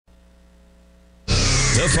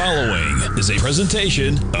The following is a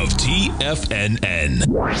presentation of TFNN.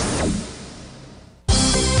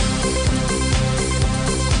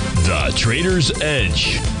 The Trader's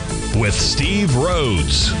Edge with Steve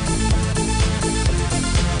Rhodes.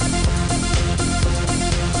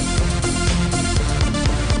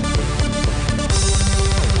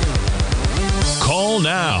 Call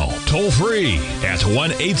now, toll free at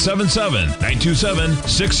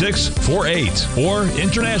 1-877-927-6648 or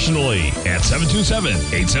internationally at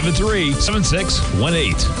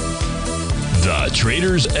 727-873-7618. The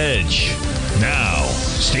Trader's Edge. Now,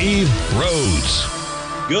 Steve Rhodes.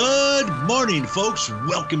 Good morning, folks.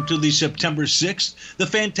 Welcome to the September 6th, the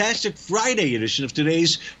fantastic Friday edition of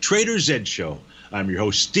today's Trader's Edge Show. I'm your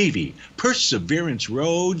host, Stevie Perseverance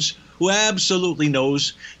Rhodes, who absolutely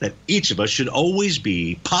knows that each of us should always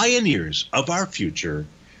be pioneers of our future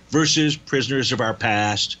versus prisoners of our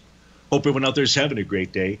past. Hope everyone out there is having a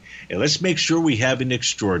great day, and let's make sure we have an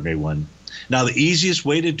extraordinary one. Now, the easiest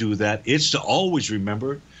way to do that is to always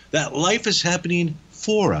remember that life is happening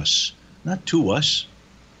for us, not to us.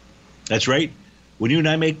 That's right. When you and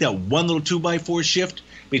I make that one little 2x4 shift,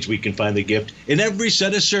 it means we can find the gift in every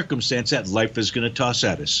set of circumstance that life is going to toss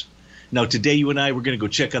at us. Now, today, you and I, we're going to go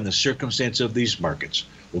check on the circumstance of these markets.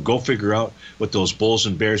 We'll go figure out what those bulls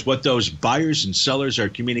and bears, what those buyers and sellers are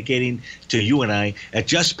communicating to you and I at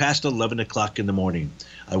just past 11 o'clock in the morning.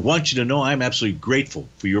 I want you to know I'm absolutely grateful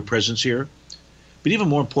for your presence here. But even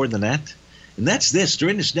more important than that, and that's this,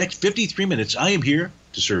 during this next 53 minutes, I am here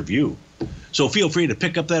to serve you. So feel free to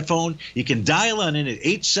pick up that phone. You can dial on in at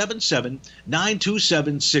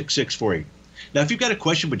 877-927-6648. Now, if you've got a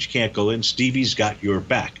question but you can't go in, Stevie's got your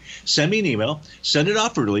back. Send me an email. Send it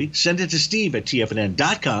off early. Send it to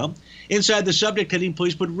steve@tfnn.com. Inside the subject heading,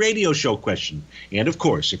 please put radio show question. And, of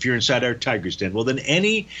course, if you're inside our Tiger's Den, well, then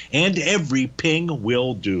any and every ping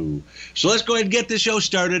will do. So let's go ahead and get this show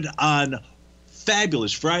started on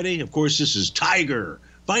fabulous Friday. Of course, this is Tiger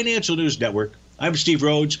Financial News Network. I'm Steve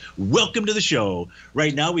Rhodes. Welcome to the show.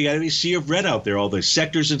 Right now, we got a sea of red out there. All the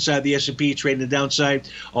sectors inside the S&P trading the downside.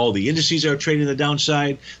 All the indices are trading the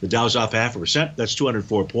downside. The Dow's off 0.5%. That's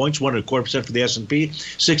 204 points. 1.25% for the S&P.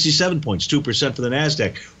 67 points. 2% for the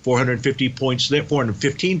NASDAQ. 450 points there.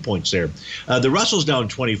 415 points there. The Russell's down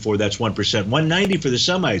 24. That's 1%. 190 for the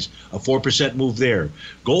semis. A 4% move there.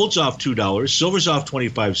 Gold's off $2. Silver's off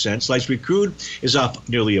 25 cents. Light sweet crude is off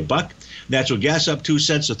nearly $1. Natural gas up 2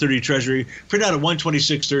 cents. The 30 Treasury print out at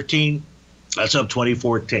 126.13. That's up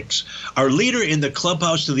 24 ticks. Our leader in the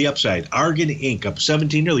clubhouse to the upside, Argan Inc., up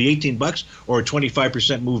 17, nearly $18, or a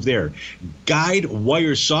 25% move there. Guide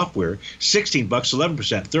Wire Software, $16,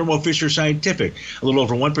 11%. Thermo Fisher Scientific, a little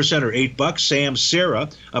over 1%, or $8. Sam Sarah,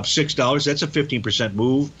 up $6. That's a 15%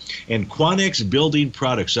 move. And Quanex Building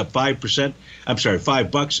Products, up 5%. I'm sorry, $5,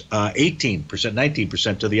 18%,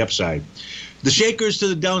 19% to the upside. The shakers to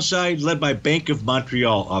the downside, led by Bank of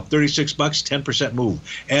Montreal, up $36, 10% move.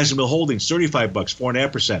 Azimil Holdings, $35,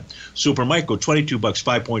 4.5%. Supermicro, $22,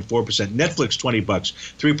 5.4%. Netflix, $20,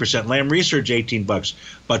 3%. Lam Research, $18,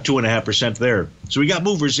 about 2.5% there. So we got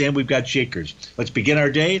movers and we've got shakers. Let's begin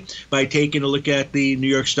our day by taking a look at the New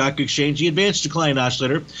York Stock Exchange, the advanced decline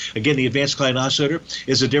oscillator. Again, the advanced decline oscillator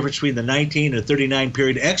is the difference between the 19 and 39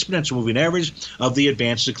 period exponential moving average of the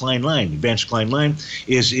advanced decline line. The advanced decline line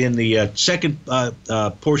is in the second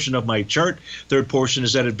portion of my chart. Third portion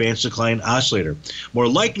is that advanced decline oscillator. More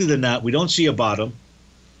likely than not, we don't see a bottom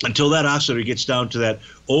until that oscillator gets down to that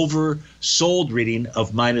oversold reading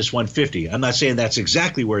of minus 150. I'm not saying that's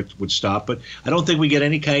exactly where it would stop, but I don't think we get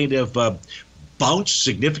any kind of bounce,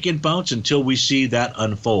 significant bounce, until we see that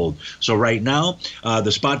unfold. So right now,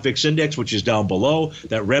 the spot VIX index, which is down below,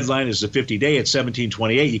 that red line is the 50-day at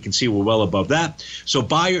 1728. You can see we're well above that. So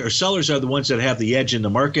buyer or sellers are the ones that have the edge in the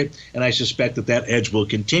market, and I suspect that that edge will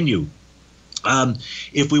continue.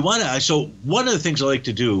 If we want to, so one of the things I like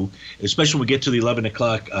to do, especially when we get to the 11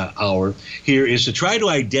 o'clock hour here, is to try to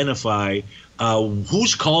identify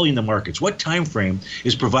who's calling the markets, what time frame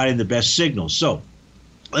is providing the best signals. So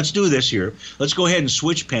let's do this here. Let's go ahead and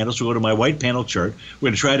switch panels. We'll go to my white panel chart.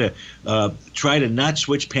 We're going to try to not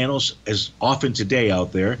switch panels as often today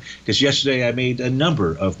out there, because yesterday I made a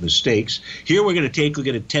number of mistakes. Here we're going to take a look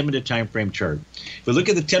at a 10-minute time frame chart. If we look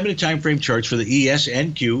at the 10-minute time frame charts for the ES,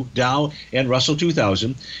 NQ, Dow, and Russell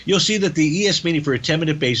 2000, you'll see that the ES mini for a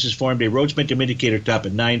 10-minute basis formed a Rhodes Momentum Indicator top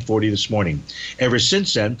at 9:40 this morning. Ever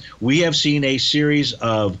since then, we have seen a series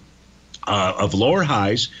of of lower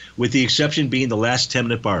highs, with the exception being the last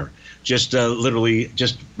 10-minute bar. Just literally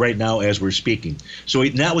just right now as we're speaking. So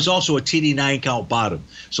that was also a TD9 count bottom.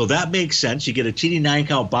 So that makes sense. You get a TD9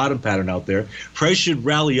 count bottom pattern out there. Price should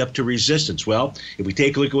rally up to resistance. Well, if we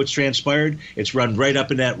take a look at what's transpired, it's run right up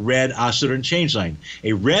in that red oscillator and change line.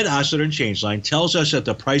 A red oscillator and change line tells us that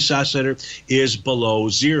the price oscillator is below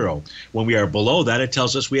zero. When we are below that, it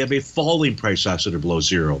tells us we have a falling price oscillator below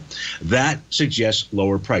zero. That suggests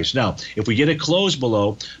lower price. Now, if we get a close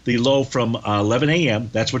below the low from 11 a.m.,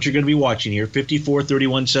 that's what you're going to be watching here,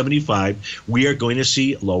 54.3175, we are going to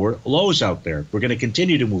see lower lows out there. We're going to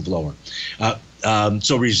continue to move lower.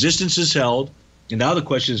 So resistance is held, and now the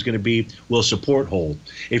question is going to be, will support hold?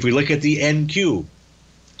 If we look at the NQ,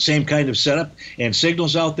 same kind of setup and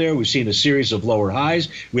signals out there. We've seen a series of lower highs.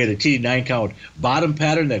 We had a TD9 count bottom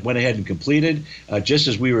pattern that went ahead and completed just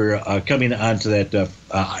as we were coming onto that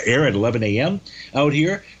air at 11 a.m. out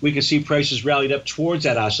here. We can see prices rallied up towards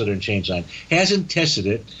that oscillator and change line. Hasn't tested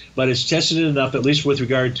it, but it's tested it enough, at least with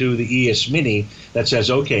regard to the ES Mini, that says,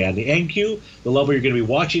 okay, on the NQ, the level you're going to be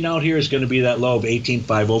watching out here is going to be that low of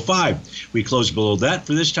 18,505. We closed below that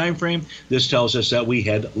for this time frame. This tells us that we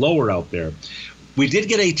head lower out there. We did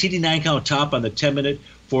get a TD9 count top on the 10-minute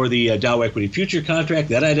for the Dow Equity Future contract.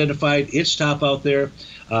 That identified its top out there.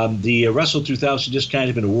 The Russell 2000 just kind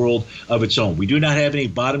of in a world of its own. We do not have any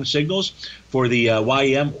bottom signals for the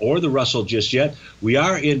YM or the Russell just yet. We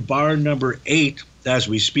are in bar number 8 as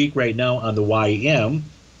we speak right now on the YM.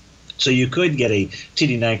 So you could get a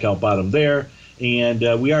TD9 count bottom there.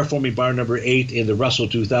 And we are forming bar number 8 in the Russell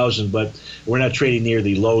 2000, but we're not trading near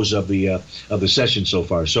the lows of the session so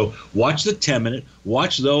far. So watch the 10-minute,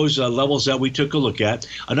 watch those levels that we took a look at.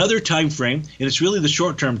 Another time frame, and it's really the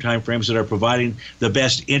short-term time frames that are providing the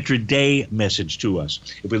best intraday message to us.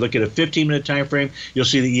 If we look at a 15-minute time frame, you'll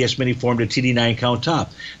see the ES Mini formed a TD9 count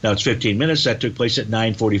top. Now it's 15 minutes. That took place at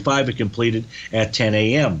 9:45. It completed at 10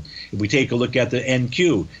 a.m. If we take a look at the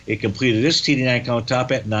NQ, it completed its TD9 count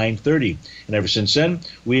top at 9:30. And ever since then,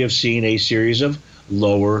 we have seen a series of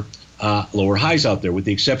lower highs out there, with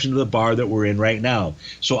the exception of the bar that we're in right now.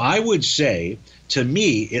 So I would say, to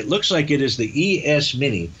me, it looks like it is the ES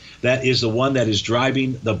Mini that is the one that is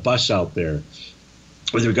driving the bus out there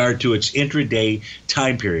with regard to its intraday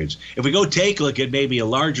time periods. If we go take a look at maybe a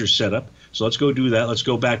larger setup, so let's go do that. Let's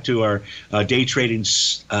go back to our day trading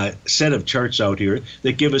set of charts out here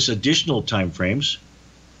that give us additional time frames.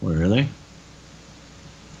 Where are they?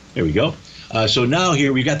 There we go. So now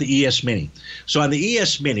here we've got the ES Mini. So on the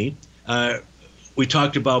ES Mini, we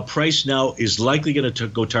talked about price now is likely going to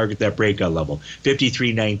go target that breakout level,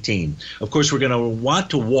 53.19. Of course, we're going to want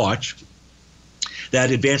to watch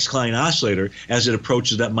that advanced declining oscillator as it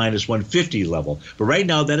approaches that minus 150 level. But right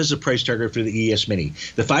now, that is a price target for the ES Mini.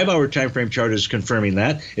 The 5-hour time frame chart is confirming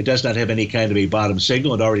that. It does not have any kind of a bottom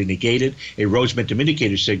signal. It already negated a Rhodes momentum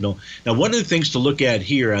indicator signal. Now, one of the things to look at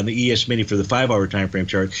here on the ES Mini for the 5-hour time frame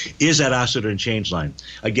chart is that oscillator and change line.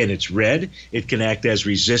 Again, it's red. It can act as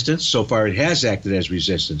resistance. So far, it has acted as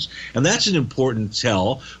resistance. And that's an important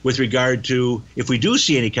tell with regard to, if we do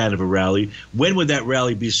see any kind of a rally, when would that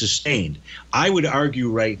rally be sustained? I would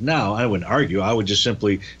argue right now, I wouldn't argue, I would just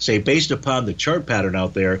simply say, based upon the chart pattern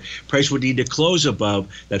out there, price would need to close above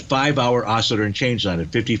that 5-hour oscillator and change line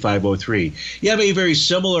at 55.03. You have a very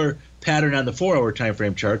similar pattern on the 4-hour time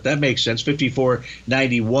frame chart. That makes sense.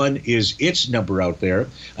 54.91 is its number out there.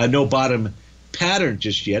 No bottom pattern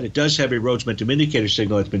just yet. It does have a Rhodes momentum indicator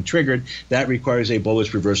signal that's been triggered. That requires a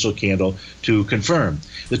bullish reversal candle to confirm.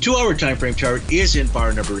 The 2-hour time frame chart is in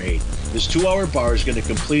bar number 8. This 2-hour bar is going to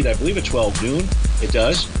complete, I believe, at 12 noon. It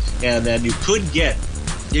does. And then you could get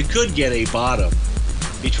a bottom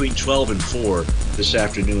between 12 and 4 this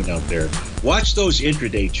afternoon out there. Watch those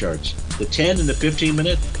intraday charts. The 10 and the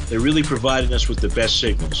 15-minute, they're really providing us with the best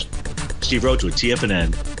signals. Steve Rhodes with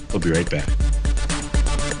TFNN. We'll be right back.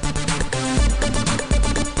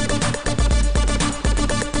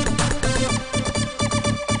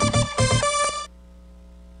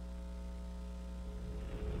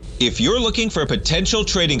 If you're looking for potential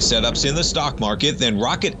trading setups in the stock market, then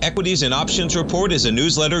Rocket Equities and Options Report is a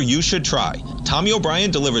newsletter you should try. Tommy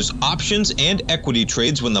O'Brien delivers options and equity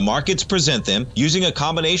trades when the markets present them, using a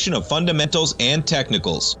combination of fundamentals and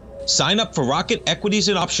technicals. Sign up for Rocket Equities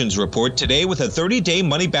and Options Report today with a 30-day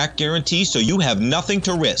money-back guarantee, so you have nothing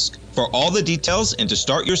to risk. For all the details and to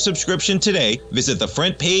start your subscription today, visit the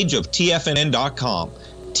front page of TFNN.com.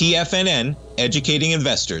 TFNN, educating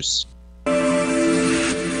investors.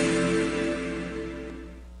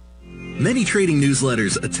 Many trading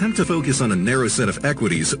newsletters attempt to focus on a narrow set of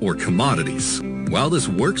equities or commodities. While this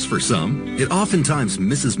works for some, it oftentimes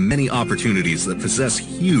misses many opportunities that possess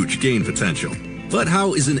huge gain potential. But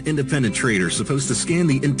how is an independent trader supposed to scan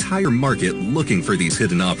the entire market looking for these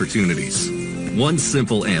hidden opportunities? One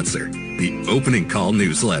simple answer: the opening call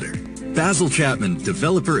newsletter. Basil Chapman,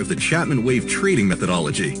 developer of the Chapman Wave trading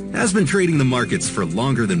methodology, has been trading the markets for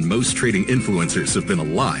longer than most trading influencers have been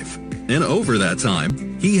alive. And over that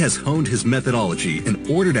time, he has honed his methodology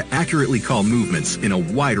in order to accurately call movements in a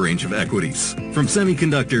wide range of equities, from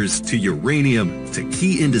semiconductors to uranium to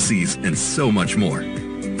key indices and so much more.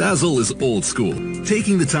 Basil is old school,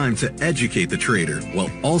 taking the time to educate the trader while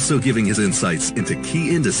also giving his insights into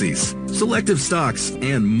key indices, selective stocks,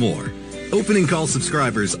 and more. Opening call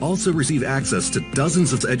subscribers also receive access to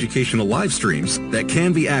dozens of educational live streams that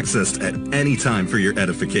can be accessed at any time for your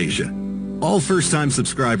edification. All first-time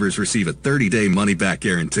subscribers receive a 30-day money-back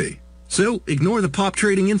guarantee. So ignore the pop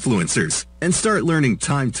trading influencers and start learning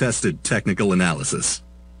time-tested technical analysis.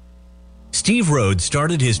 Steve Rhodes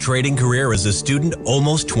started his trading career as a student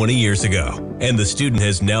almost 20 years ago, and the student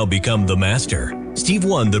has now become the master. Steve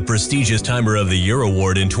won the prestigious Timer of the Year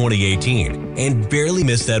award in 2018 and barely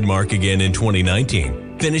missed that mark again in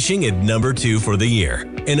 2019, finishing at number 2 for the year.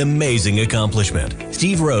 An amazing accomplishment.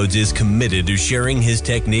 Steve Rhodes is committed to sharing his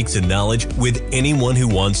techniques and knowledge with anyone who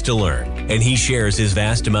wants to learn, and he shares his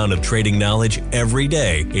vast amount of trading knowledge every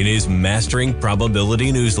day in his Mastering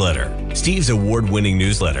Probability newsletter. Steve's award-winning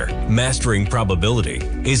newsletter, Mastering Probability,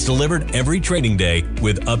 is delivered every trading day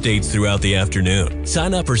with updates throughout the afternoon.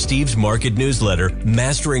 Sign up for Steve's market newsletter,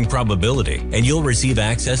 Mastering Probability, and you'll receive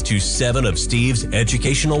access to 7 of Steve's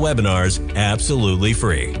educational webinars absolutely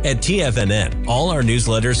free. At TFNN, all our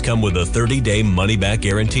newsletters come with a 30-day money-back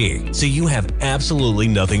guarantee, so you have absolutely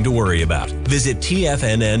nothing to worry about. Visit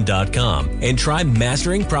TFNN.com and try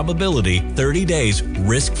Mastering Probability 30 days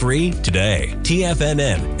risk-free today.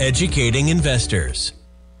 TFNN, educating investors.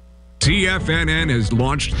 TFNN has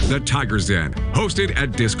launched the Tiger's Den, hosted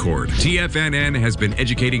at Discord. TFNN has been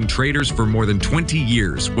educating traders for more than 20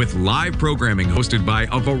 years with live programming hosted by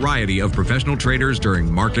a variety of professional traders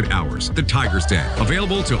during market hours. The Tiger's Den,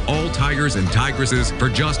 available to all tigers and tigresses for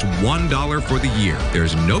just $1 for the year.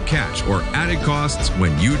 There's no catch or added costs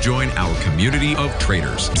when you join our community of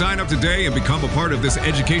traders. Sign up today and become a part of this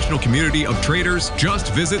educational community of traders.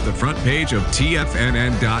 Just visit the front page of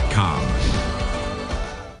TFNN.com.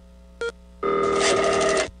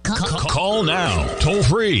 Call now, toll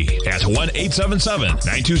free at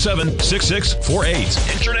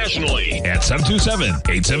 1-877-927-6648. Internationally at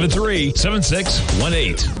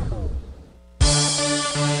 727-873-7618.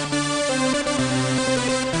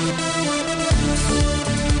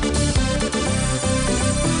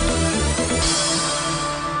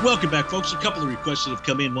 Welcome back, folks. A couple of requests that have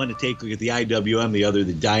come in. One to take a look at the IWM, the other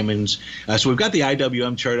the diamonds. So we've got the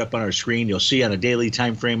IWM chart up on our screen. You'll see on a daily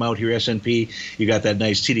time frame out here, S&P, you got that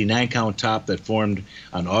nice TD9 count top that formed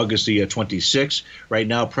on August the 26th. Right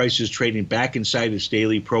now, price is trading back inside its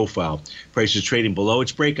daily profile. Price is trading below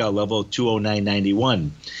its breakout level of 209.91.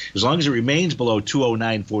 As long as it remains below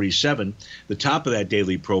 209.47, the top of that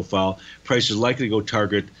daily profile, price is likely to go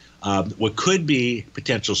target what could be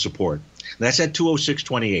potential support. That's at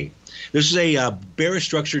 206.28. This is a bearish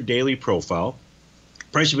structured daily profile.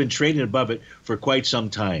 Price has been trading above it for quite some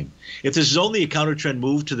time. If this is only a counter trend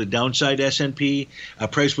move to the downside S&P,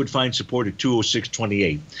 price would find support at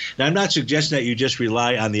 206.28. Now, I'm not suggesting that you just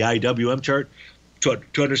rely on the IWM chart to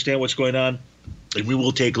understand what's going on. And we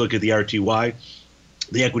will take a look at the RTY,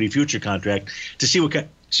 the equity future contract, to see what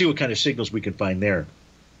kind of signals we can find there.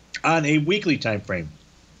 On a weekly time frame,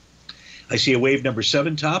 I see a wave number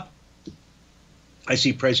 7 top. I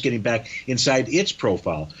see price getting back inside its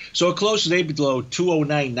profile. So a close today below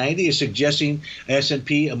 209.90 is suggesting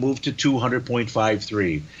S&P a move to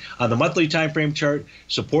 200.53. On the monthly time frame chart,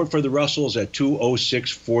 support for the Russell is at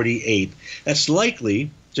 206.48. That's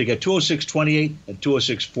likely to get 206.28 and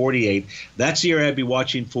 206.48. That's the area I'd be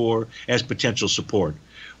watching for as potential support.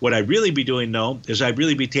 What I'd really be doing, though, is I'd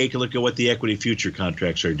really be taking a look at what the equity future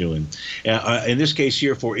contracts are doing. In this case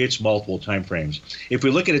here, for its multiple time frames. If we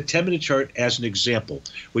look at a 10-minute chart as an example,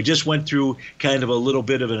 we just went through kind of a little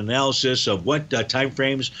bit of an analysis of what time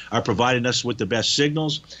frames are providing us with the best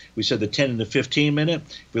signals. We said the 10 and the 15-minute.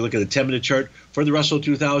 If we look at the 10-minute chart for the Russell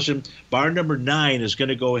 2000, bar number 9 is going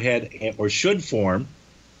to go ahead or should form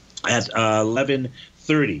at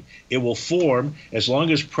 11:30. It will form as long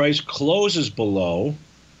as price closes below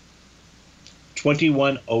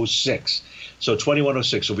 2106. So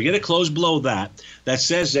 2106. So if we get a close below that, that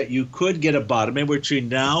says that you could get a bottom anywhere between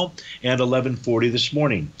now and 11:40 this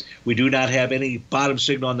morning. We do not have any bottom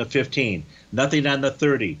signal on the 15, nothing on the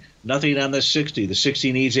 30, Nothing on the 60. The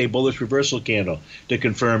 60 needs a bullish reversal candle to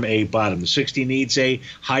confirm a bottom. The 60 needs a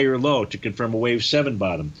higher low to confirm a wave 7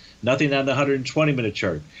 bottom. Nothing on the 120-minute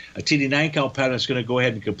chart. A TD9 count pattern is going to go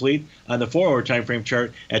ahead and complete on the 4-hour time frame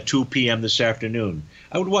chart at 2 p.m. this afternoon.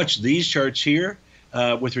 I would watch these charts here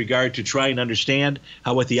with regard to trying to understand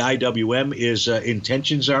what the IWM is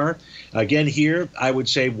intentions are. Again, here I would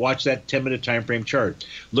say watch that 10-minute time frame chart.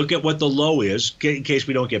 Look at what the low is in case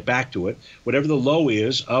we don't get back to it. Whatever the low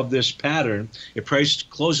is of this pattern, if price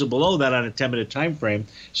closes below that on a 10-minute time frame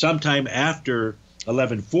sometime after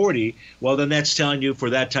 1140, well, then that's telling you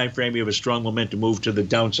for that time frame you have a strong momentum move to the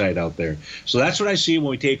downside out there. So that's what I see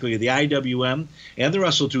when we take a look at the IWM and the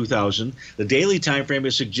Russell 2000. The daily time frame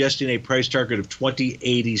is suggesting a price target of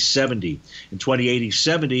 2080.70, and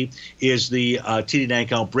 2080.70 is the TD9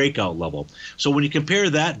 count breakout level. So when you compare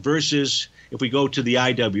that versus if we go to the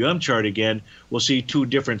IWM chart again, we'll see two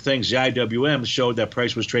different things. The IWM showed that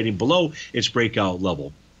price was trading below its breakout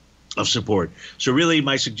level of support. So really,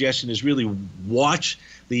 my suggestion is really watch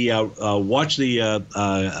the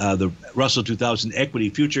Russell 2000 equity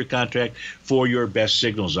future contract for your best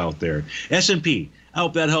signals out there. S&P. I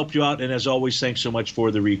hope that helped you out, and as always, thanks so much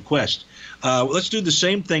for the request. Let's do the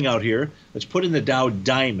same thing out here. Let's put in the Dow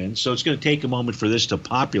Diamond. So it's going to take a moment for this to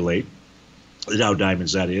populate. The Dow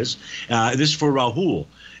Diamonds, that is. This is for Rahul.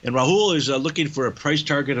 And Rahul is looking for a price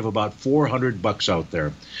target of about $400 out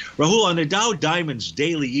there. Rahul, on the Dow Diamonds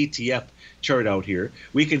daily ETF chart out here,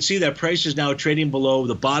 we can see that price is now trading below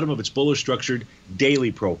the bottom of its bullish structured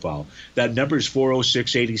daily profile. That number is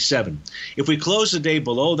 406.87. If we close the day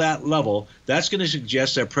below that level, that's going to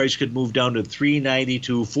suggest that price could move down to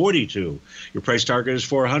 392.42. Your price target is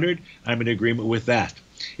 400. I'm in agreement with that.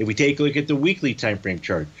 If we take a look at the weekly time frame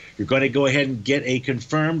chart, you're going to go ahead and get a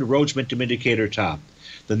confirmed Rhodes Momentum Indicator top.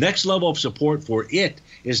 The next level of support for it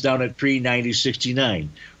is down at 390.69.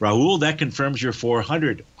 Rahul, that confirms your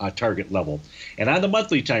 400 target level. And on the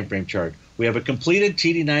monthly time frame chart, we have a completed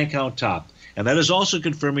TD9 count top, and that is also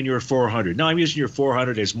confirming your 400. Now, I'm using your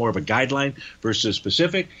 400 as more of a guideline versus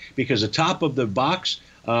specific because the top of the box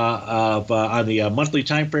on the monthly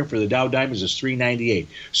time frame for the Dow Diamonds is 398.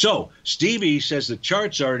 So Stevie says the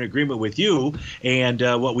charts are in agreement with you, and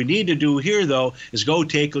what we need to do here, though, is go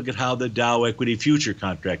take a look at how the Dow Equity Future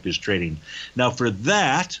contract is trading. Now, for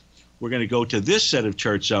that, we're going to go to this set of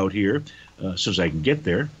charts out here as soon as I can get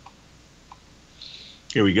there.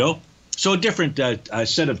 Here we go. So a different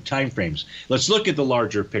set of time frames. Let's look at the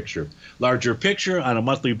larger picture. Larger picture on a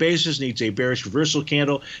monthly basis needs a bearish reversal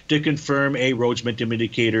candle to confirm a Rhodes Momentum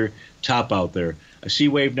Indicator top out there. I see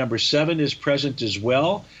wave number 7 is present as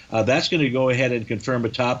well. That's going to go ahead and confirm a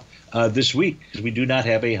top this week because we do not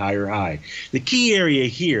have a higher high. The key area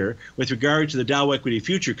here with regard to the Dow Equity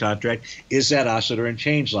Future contract is that oscillator and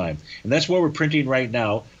change line. And that's what we're printing right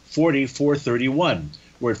now, 44.31.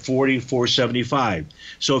 We're at 44.75.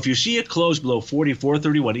 So if you see it close below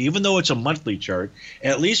 44.31, even though it's a monthly chart,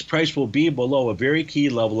 at least price will be below a very key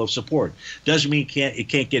level of support. Doesn't mean it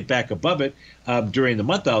can't get back above it during the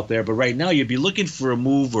month out there, but right now you'd be looking for a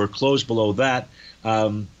move or close below that,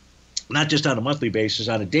 not just on a monthly basis,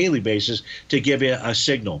 on a daily basis, to give you a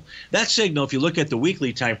signal. That signal, if you look at the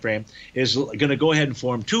weekly time frame, is going to go ahead and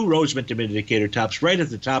form two Rhodes Momentum Indicator tops right at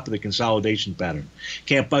the top of the consolidation pattern.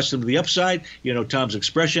 Can't bust them to the upside. You know Tom's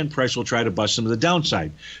expression, price will try to bust them to the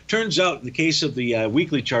downside. Turns out, in the case of the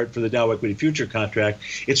weekly chart for the Dow Equity Future contract,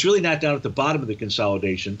 it's really not down at the bottom of the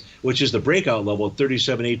consolidation, which is the breakout level at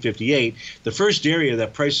 37,858. The first area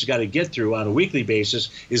that price has got to get through on a weekly basis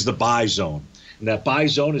is the buy zone. And that buy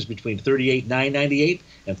zone is between 38,998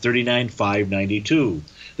 and 39,592.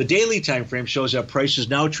 The daily time frame shows that price is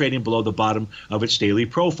now trading below the bottom of its daily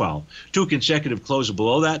profile. Two consecutive closes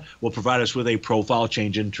below that will provide us with a profile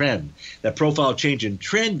change in trend. That profile change in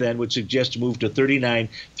trend then would suggest a move to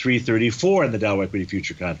 39,334 in the Dow Equity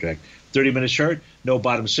Future contract. 30-minute chart, no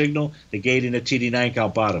bottom signal, negating a TD9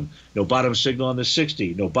 count bottom. No bottom signal on the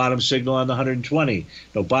 60, no bottom signal on the 120,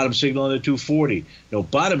 no bottom signal on the 240, no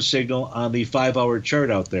bottom signal on the 5-hour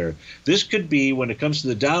chart out there. This could be, when it comes to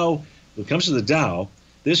the Dow,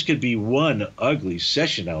 this could be one ugly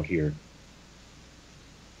session out here.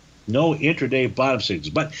 No intraday bottom signals,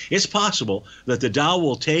 but it's possible that the Dow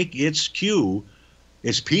will take its cue,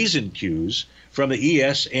 its P's and Q's, from the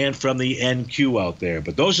ES and from the NQ out there.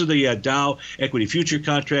 But those are the Dow equity future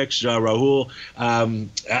contracts, Rahul.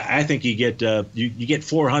 I think you get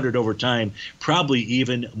 400 over time, probably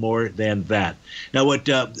even more than that. Now, what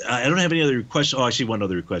I don't have any other requests. Oh, I see one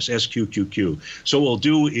other request, SQQQ. So what we'll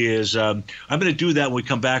do is I'm going to do that when we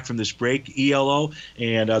come back from this break, ELO,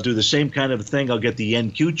 and I'll do the same kind of thing. I'll get the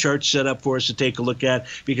NQ chart set up for us to take a look at,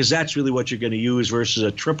 because that's really what you're going to use versus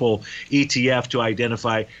a triple ETF to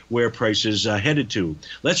identify where prices headed to.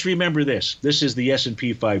 Let's remember this. This is the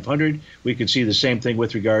S&P 500. We can see the same thing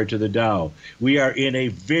with regard to the Dow. We are in a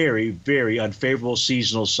very, very unfavorable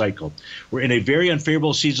seasonal cycle. We're in a very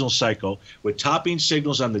unfavorable seasonal cycle with topping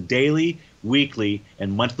signals on the daily, weekly,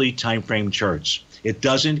 and monthly time frame charts. It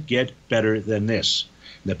doesn't get better than this.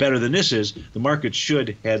 The better than this is, the market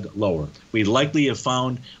should head lower. We likely have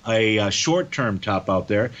found a short-term top out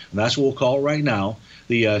there, and that's what we'll call it right now.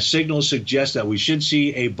 The signals suggest that we should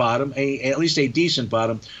see a bottom, at least a decent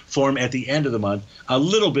bottom, form at the end of the month, a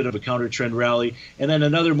little bit of a counter-trend rally, and then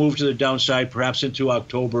another move to the downside, perhaps into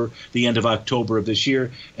October, the end of October of this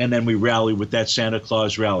year, and then we rally with that Santa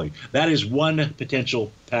Claus rally. That is one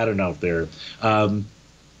potential pattern out there. I'm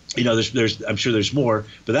sure there's more,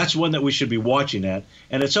 but that's one that we should be watching at.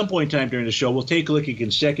 And at some point in time during the show, we'll take a look at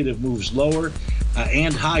consecutive moves lower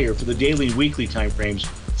and higher for the daily and weekly time frames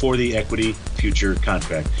for the equity future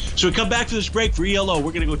contract. So we come back to this break for ELO.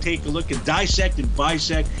 We're going to go take a look and dissect and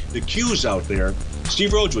bisect the cues out there.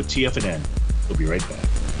 Steve Rhodes with TFNN. We'll be right back.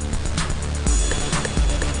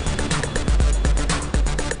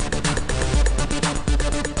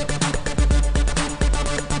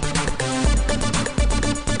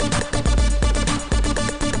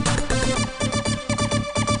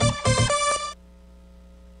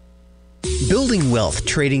 Building wealth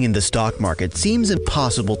trading in the stock market seems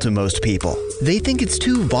impossible to most people. They think it's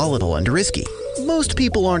too volatile and risky. Most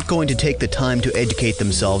people aren't going to take the time to educate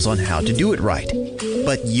themselves on how to do it right.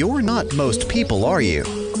 But you're not most people, are you?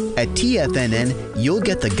 At TFNN, you'll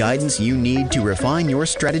get the guidance you need to refine your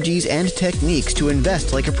strategies and techniques to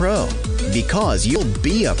invest like a pro. Because you'll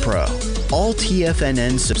be a pro. All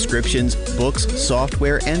TFNN subscriptions, books,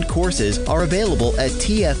 software, and courses are available at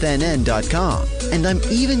TFNN.com. And I'm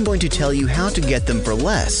even going to tell you how to get them for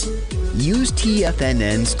less. Use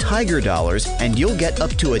TFNN's Tiger Dollars and you'll get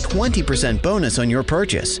up to a 20% bonus on your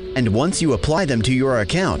purchase. And once you apply them to your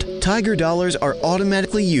account, Tiger Dollars are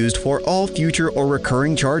automatically used for all future or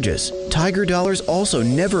recurring charges. Tiger Dollars also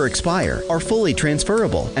never expire, are fully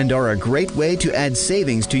transferable, and are a great way to add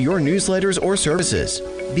savings to your newsletters or services.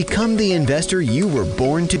 Become the investor you were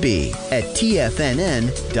born to be at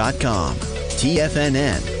TFNN.com.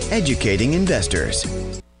 TFNN, educating investors.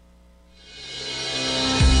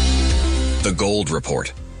 The Gold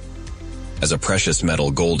Report. As a precious metal,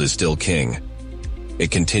 gold is still king. It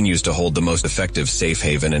continues to hold the most effective safe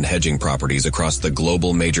haven and hedging properties across the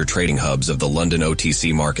global major trading hubs of the London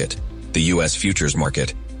OTC market, the U.S. futures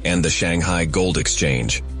market, and the Shanghai Gold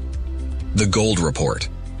Exchange. The Gold Report.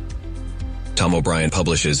 Tom O'Brien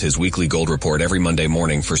publishes his weekly gold report every Monday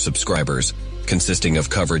morning for subscribers, consisting of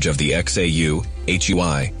coverage of the XAU,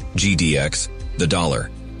 HUI, GDX, the dollar,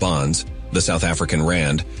 bonds, the South African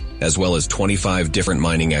rand, as well as 25 different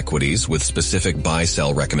mining equities with specific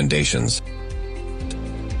buy-sell recommendations.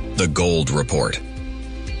 The Gold Report.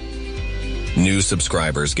 New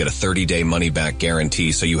subscribers get a 30-day money-back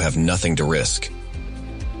guarantee so you have nothing to risk.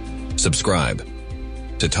 Subscribe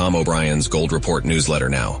to Tom O'Brien's Gold Report newsletter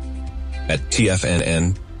now at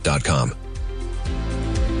TFNN.com.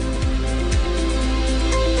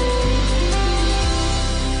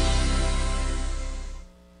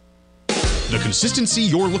 The consistency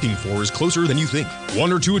you're looking for is closer than you think.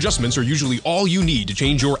 One or two adjustments are usually all you need to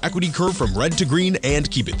change your equity curve from red to green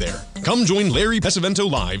and keep it there. Come join Larry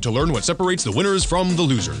Pesavento live to learn what separates the winners from the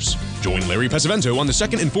losers. Join Larry Pesavento on the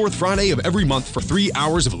second and fourth Friday of every month for 3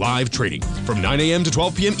 hours of live trading from 9 a.m. to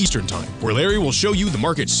 12 p.m. Eastern Time, where Larry will show you the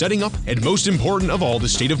market setting up and, most important of all, the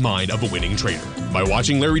state of mind of a winning trader. By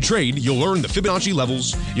watching Larry trade, you'll learn the Fibonacci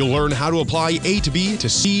levels, you'll learn how to apply A to B to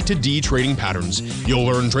C to D trading patterns, you'll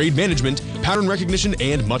learn trade management, pattern recognition,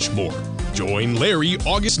 and much more. Join Larry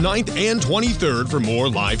August 9th and 23rd for more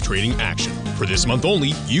live trading action. For this month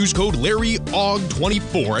only, use code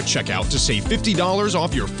LarryAug24 at checkout to save $50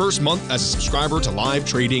 off your first month as a subscriber to Live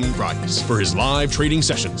Trading Fridays for his live trading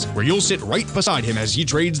sessions, where you'll sit right beside him as he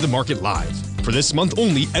trades the market live. For this month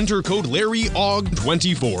only, enter code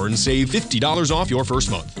LarryAug24 and save $50 off your first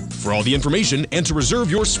month. For all the information and to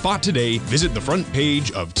reserve your spot today, visit the front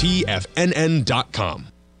page of TFNN.com.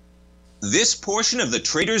 This portion of the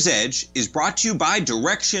Trader's Edge is brought to you by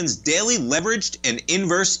Direxion's daily leveraged and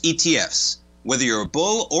inverse ETFs. Whether you're a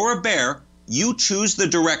bull or a bear, You choose the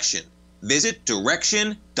direction. Visit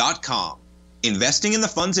direction.com. Investing in the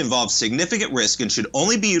funds involves significant risk and should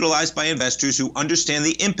only be utilized by investors who understand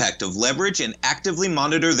the impact of leverage and actively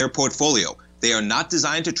monitor their portfolio. They are not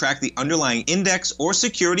designed to track the underlying index or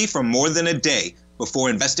security for more than a day. Before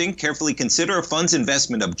investing, carefully consider a fund's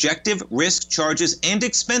investment objective, risk, charges, and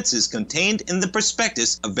expenses contained in the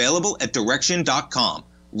prospectus available at direction.com.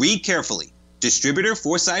 Read carefully. Distributor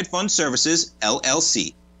Foreside Fund Services,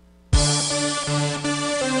 LLC.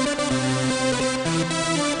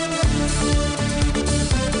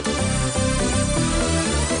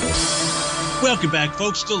 Welcome back,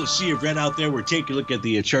 folks. Still a sea of red out there. We're taking a look at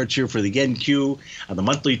the charts here for the NQ on the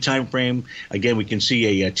monthly time frame. Again, we can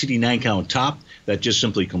see a TD9 count top that just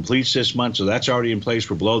simply completes this month. So that's already in place.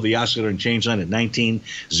 We're below the oscillator and change line at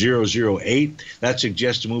 19,008. That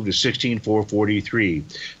suggests a move to 16,443.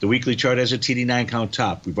 The weekly chart has a TD9 count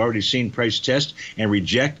top. We've already seen price test and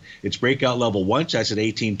reject its breakout level once. That's at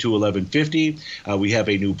 18,211.50. We have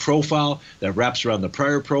a new profile that wraps around the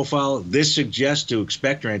prior profile. This suggests to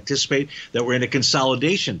expect or anticipate that we're in a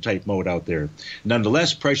consolidation type mode out there.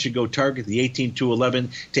 Nonetheless, price should go target the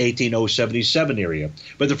 18,211 to 18,077 area.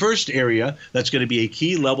 But the first area that's going to be a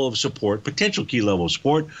key level of support, potential key level of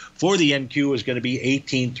support for the NQ is going to be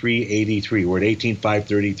 18,383. We're at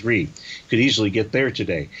 18,533. Could easily get there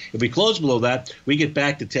today. If we close below that, we get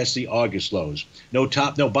back to test the August lows. No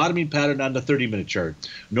top, no bottoming pattern on the 30-minute chart,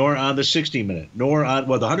 nor on the 60-minute, nor on,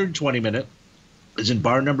 well, the 120-minute. Is in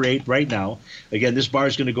bar number 8 right now. Again, this bar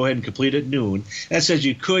is going to go ahead and complete at noon. That says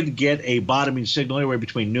you could get a bottoming signal anywhere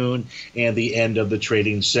between noon and the end of the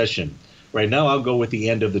trading session. Right now, I'll go with the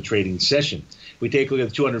end of the trading session. We take a look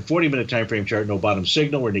at the 240-minute time frame chart, no bottom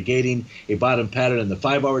signal. We're negating a bottom pattern in the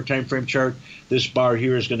 5-hour time frame chart. This bar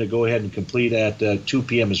here is going to go ahead and complete at 2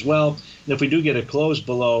 p.m. as well. And if we do get a close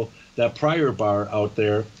below that prior bar out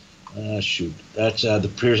there, that's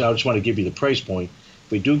the priors. I just want to give you the price point.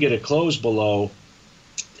 If we do get a close below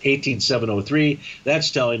 18,703, that's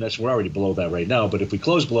telling us we're already below that right now, but if we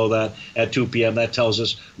close below that at 2 p.m., that tells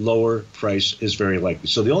us lower price is very likely.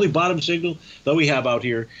 So the only bottom signal that we have out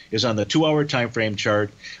here is on the 2-hour time frame chart.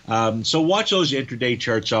 So watch those intraday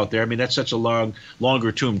charts out there. I mean, that's such a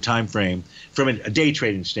longer term time frame from a day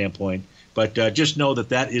trading standpoint. But just know that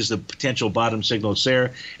that is the potential bottom signal that's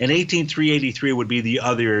there. And 18,383 would be the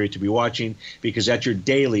other area to be watching because that's your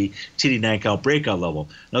daily TD9 count breakout level.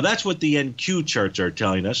 Now, that's what the NQ charts are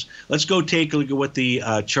telling us. Let's go take a look at what the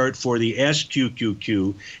chart for the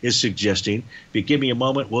SQQQ is suggesting. If you give me a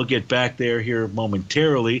moment, we'll get back there here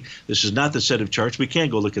momentarily. This is not the set of charts. We can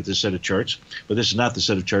go look at the set of charts, but this is not the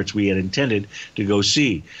set of charts we had intended to go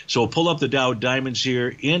see. So we'll pull up the Dow Diamonds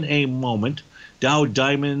here in a moment. Dow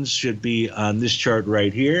Diamonds should be on this chart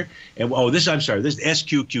right here. And this is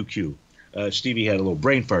SQQQ. Stevie had a little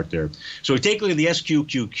brain fart there. So we take a look at the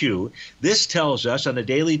SQQQ. This tells us on the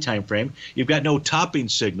daily time frame, you've got no topping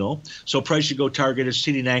signal, so price should go target its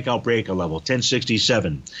TD9 count breakout level,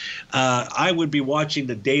 1067. I would be watching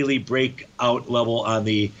the daily breakout level on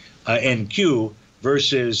the NQ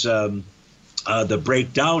versus the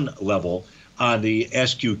breakdown level on the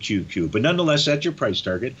SQQQ. But nonetheless, that's your price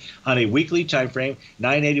target. On a weekly time frame,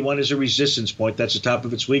 981 is a resistance point. That's the top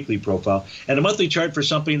of its weekly profile. And a monthly chart for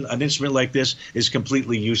an instrument like this is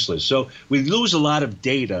completely useless. So we lose a lot of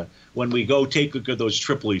data when we go take a look at those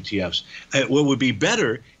triple ETFs. What would be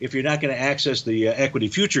better if you're not going to access the equity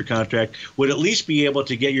future contract would at least be able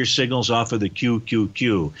to get your signals off of the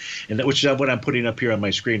QQQ, and which is what I'm putting up here on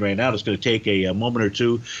my screen right now. It's going to take a moment or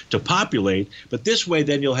two to populate, but this way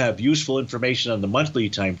then you'll have useful information on the monthly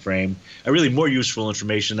time frame, really more useful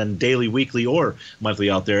information than daily, weekly, or monthly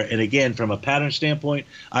out there. And again, from a pattern standpoint,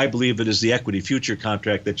 I believe it is the equity future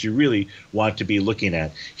contract that you really want to be looking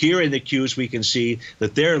at. Here in the Qs, we can see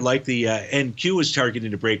that they're like the NQ is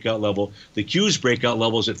targeting a breakout level. The Q's breakout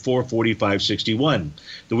level is at 445.61.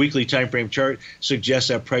 The weekly time frame chart suggests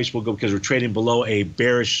that price will go, because we're trading below a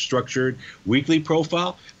bearish structured weekly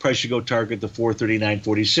profile, price should go target the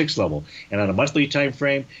 439.46 level. And on a monthly time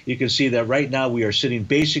frame, you can see that right now we are sitting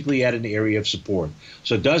basically at an area of support.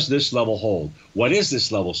 So does this level hold? What is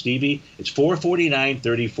this level, Stevie? It's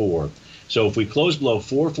 449.34. So if we close below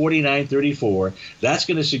 449.34, that's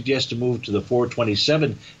going to suggest a move to the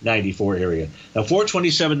 427.94 area. Now,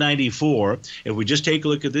 427.94, if we just take a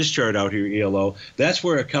look at this chart out here, ELO, that's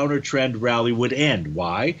where a counter trend rally would end.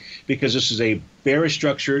 Why? Because this is a bearish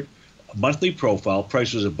structured monthly profile.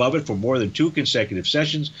 Price was above it for more than 2 consecutive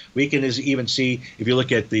sessions. We can even see, if you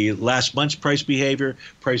look at the last month's price behavior,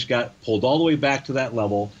 price got pulled all the way back to that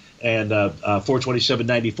level. and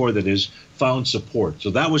 427.94 that is, found support. So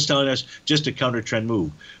that was telling us just a counter trend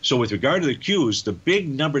move. So with regard to the Qs, the big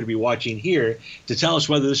number to be watching here to tell us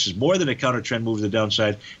whether this is more than a counter trend move to the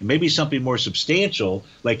downside and maybe something more substantial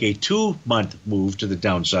like a 2-month move to the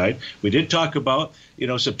downside. We did talk about,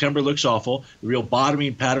 September looks awful. The real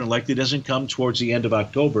bottoming pattern likely doesn't come towards the end of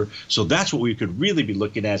October. So that's what we could really be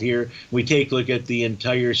looking at here. We take a look at the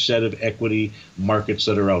entire set of equity markets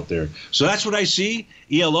that are out there. So that's what I see.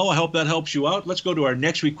 ELO, I hope that helps you out. Let's go to our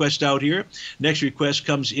next request out here. Next request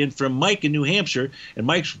comes in from Mike in New Hampshire, and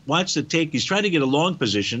Mike wants to he's trying to get a long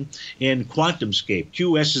position in QuantumScape.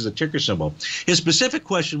 QS is the ticker symbol. His specific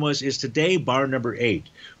question is today bar number 8?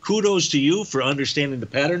 Kudos to you for understanding the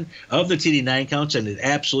pattern of the TD9 counts, and it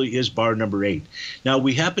absolutely is bar number 8. Now,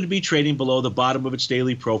 we happen to be trading below the bottom of its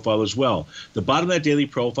daily profile as well. The bottom of that daily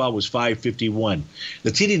profile was 551.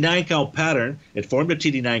 The TD9 count pattern, it formed a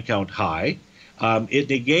TD9 count high. It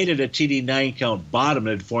negated a TD9 count bottom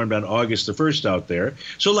that had formed on August the 1st out there.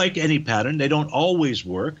 So like any pattern, they don't always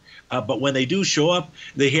work. But when they do show up,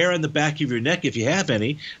 the hair on the back of your neck, if you have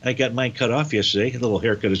any, I got mine cut off yesterday, a little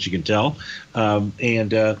haircut as you can tell. Or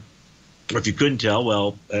if you couldn't tell,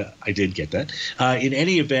 well, I did get that. In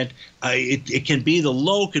any event, it can be the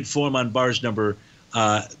low could form on bars number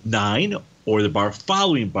 9 or the bar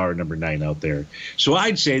following bar number 9 out there. So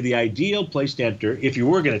I'd say the ideal place to enter, if you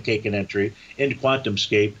were going to take an entry into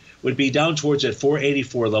QuantumScape, would be down towards that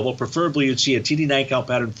 484 level. Preferably, you'd see a TD9 count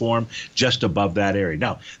pattern form just above that area.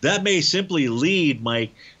 Now, that may simply lead,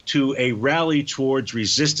 Mike, to a rally towards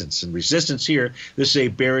resistance. And resistance here, this is a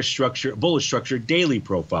bearish structure, bullish structure daily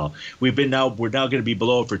profile. We're now going to be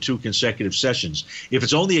below it for 2 consecutive sessions. If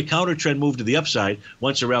it's only a counter trend move to the upside,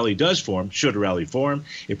 once a rally does form, should a rally form,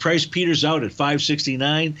 if price peters out at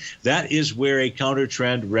 569, that is where a counter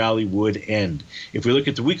trend rally would end. If we look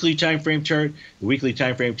at the weekly time frame chart, the weekly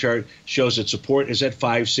time frame chart shows that support is at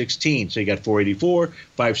 516. So you got 484,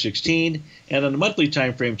 516, and on the monthly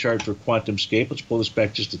time frame chart for QuantumScape, let's pull this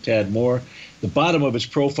back just a tad more. The bottom of its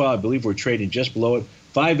profile, I believe we're trading just below it.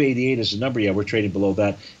 588 is the number. Yeah, we're trading below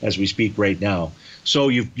that as we speak right now. So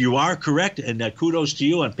you are correct, and kudos to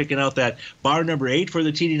you on picking out that bar number 8 for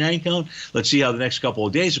the TD9 count. Let's see how the next couple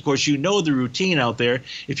of days. Of course, you know the routine out there.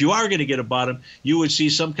 If you are going to get a bottom, you would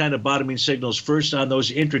see some kind of bottoming signals first on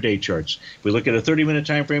those intraday charts. If we look at a 30-minute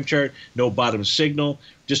time frame chart, no bottom signal,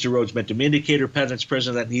 just a Rhodes momentum indicator pattern that's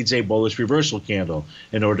present that needs a bullish reversal candle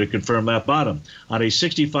in order to confirm that bottom. On a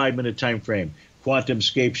 65-minute time frame,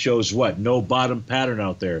 QuantumScape shows what? No bottom pattern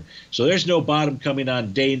out there. So there's no bottom coming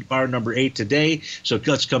on day bar number 8 today. So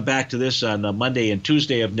let's come back to this on Monday and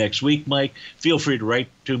Tuesday of next week, Mike. Feel free to write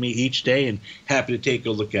to me each day, and happy to take a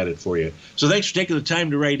look at it for you. So thanks for taking the time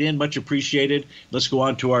to write in. Much appreciated. Let's go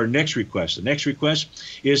on to our next request. The next request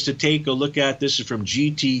is to take a look at, this is from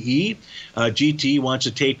GTE. GTE wants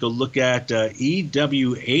to take a look at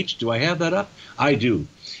EWH. Do I have that up? I do.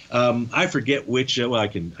 I forget which. Well, I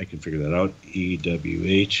can figure that out.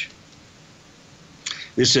 EWH.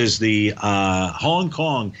 This is the Hong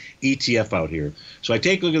Kong ETF out here. So I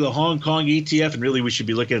take a look at the Hong Kong ETF, and really we should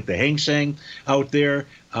be looking at the Hang Seng out there.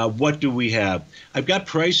 What do we have? I've got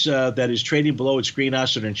price that is trading below its green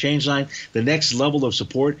oscillator and change line. The next level of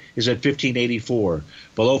support is at 1584.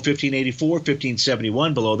 Below 1584,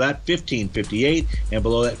 1571. Below that, 1558. And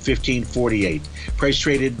below that, 1548. Price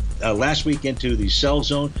traded last week into the sell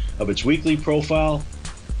zone of its weekly profile.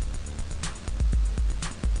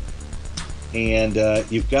 And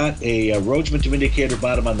you've got a Rhodes momentum indicator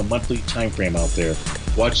bottom on the monthly time frame out there.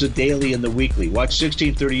 Watch the daily and the weekly. Watch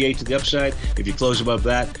 1638 to the upside. If you close above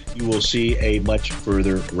that, you will see a much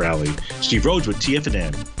further rally. Steve Rhodes with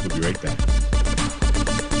TFNN. We'll be right back.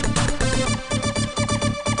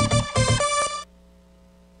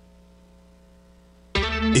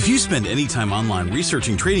 If you spend any time online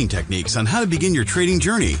researching trading techniques on how to begin your trading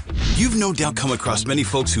journey, you've no doubt come across many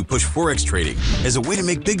folks who push Forex trading as a way to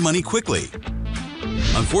make big money quickly.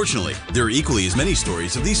 Unfortunately, there are equally as many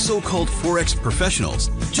stories of these so-called Forex professionals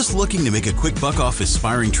just looking to make a quick buck off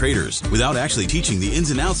aspiring traders without actually teaching the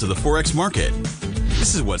ins and outs of the Forex market.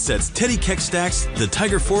 This is what sets Teddy Keckstad's The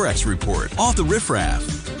Tiger Forex Report off the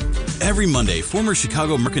riffraff. Every Monday, former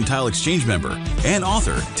Chicago Mercantile Exchange member and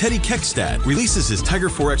author Teddy Keckstad releases his Tiger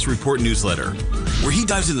Forex Report newsletter, where he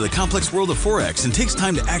dives into the complex world of Forex and takes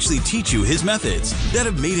time to actually teach you his methods that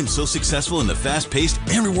have made him so successful in the fast-paced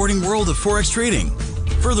and rewarding world of Forex trading.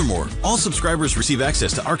 Furthermore, all subscribers receive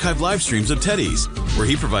access to archived live streams of Teddy's, where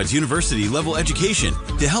he provides university-level education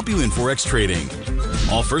to help you in Forex trading.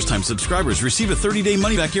 All first-time subscribers receive a 30-day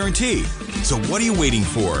money-back guarantee. So what are you waiting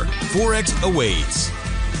for? Forex awaits.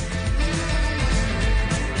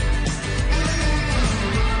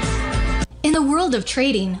 world of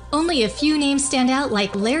trading, only a few names stand out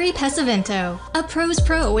like Larry Pesavento. A pro's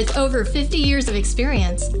pro with over 50 years of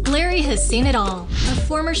experience, Larry has seen it all. A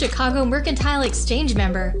former Chicago Mercantile Exchange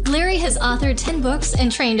member, Larry has authored 10 books and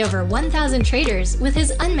trained over 1,000 traders with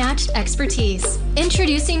his unmatched expertise.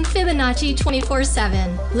 Introducing Fibonacci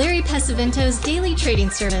 24/7, Larry Pesavento's daily trading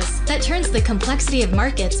service that turns the complexity of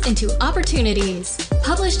markets into opportunities.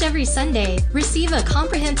 Published every Sunday, receive a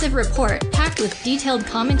comprehensive report packed with detailed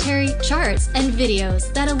commentary, charts, and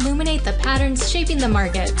videos that illuminate the patterns shaping the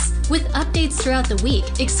markets, with updates throughout the week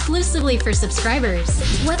exclusively for subscribers.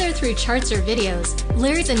 Whether through charts or videos,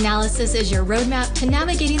 Larry's analysis is your roadmap to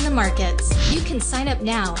navigating the markets. You can sign up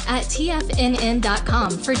now at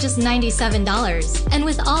TFNN.com for just $97. And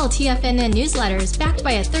with all TFNN newsletters backed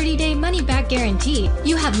by a 30-day money-back guarantee,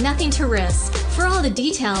 you have nothing to risk. For all the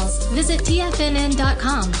details, visit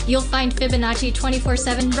TFNN.com. You'll find Fibonacci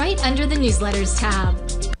 24/7 right under the newsletters tab.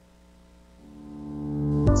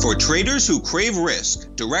 For traders who crave risk,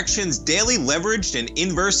 Direxion's daily leveraged and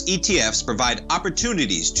inverse ETFs provide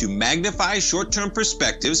opportunities to magnify short-term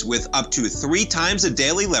perspectives with up to 3 times a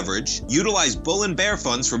daily leverage, utilize bull and bear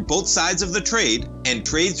funds from both sides of the trade, and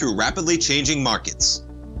trade through rapidly changing markets.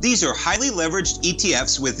 These are highly leveraged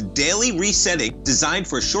ETFs with daily resetting designed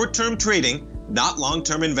for short-term trading, not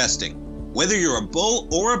long-term investing. Whether you're a bull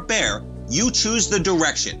or a bear, you choose the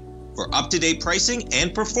Direxion. For up-to-date pricing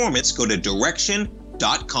and performance, go to Direxion.com.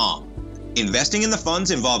 Investing in the funds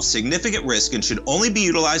involves significant risk and should only be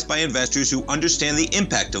utilized by investors who understand the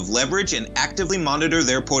impact of leverage and actively monitor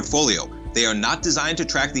their portfolio. They are not designed to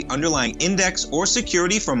track the underlying index or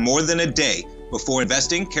security for more than a day. Before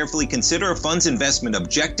investing, carefully consider a fund's investment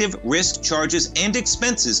objective, risk, charges, and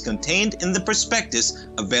expenses contained in the prospectus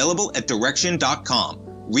available at Direxion.com.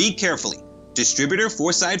 Read carefully. Distributor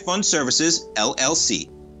Foreside Fund Services, LLC.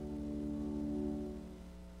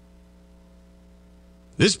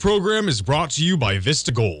 This program is brought to you by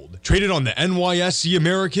Vista Gold, traded on the NYSE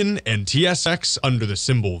American and TSX under the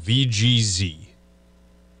symbol VGZ.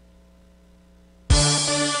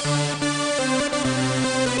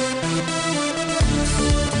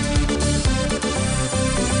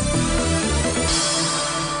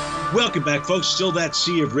 Welcome back, folks. Still that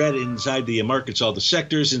sea of red inside the markets, all the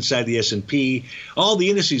sectors inside the S&P. All the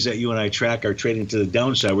indices that you and I track are trading to the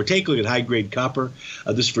downside. We're taking a look at high-grade copper.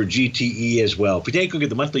 This is for GTE as well. If we take a look at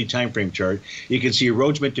the monthly time frame chart, you can see a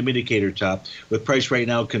Rhodes Momentum Indicator top with price right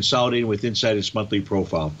now consolidating with inside its monthly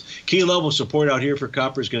profile. Key level support out here for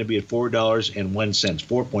copper is going to be at $4.01,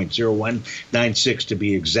 4.0196 to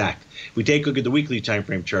be exact. If we take a look at the weekly time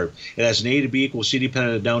frame chart, it has an A to B equals C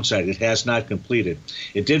dependent on the downside. It has not completed.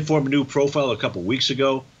 It did form a new profile a couple weeks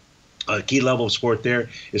ago. Key level of support there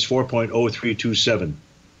is 4.0327.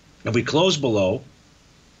 If we close below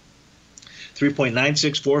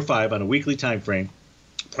 3.9645 on a weekly time frame,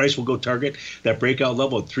 price will go target that breakout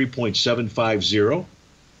level at 3.750.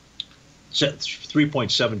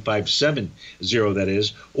 3.7570, that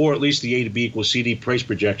is, or at least the A to B equals CD price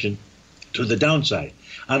projection to the downside.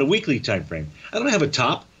 On a weekly time frame, I don't have a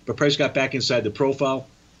top, but price got back inside the profile.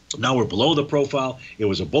 Now we're below the profile. It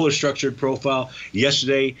was a bullish structured profile.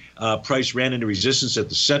 Yesterday, price ran into resistance at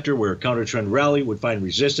the center where a counter trend rally would find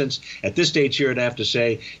resistance. At this stage here, I'd have to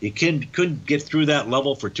say you couldn't get through that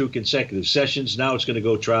level for 2 consecutive sessions. Now it's going to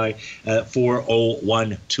go try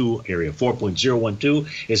 4.012 area. 4.012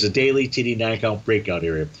 is a daily TD9 count breakout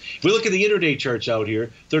area. If we look at the intraday charts out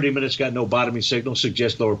here, 30 minutes got no bottoming signal,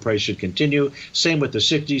 suggests lower price should continue. Same with the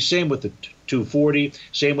 60, same with the 240,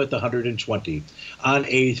 same with the 120. On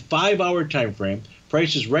a 5-hour time frame,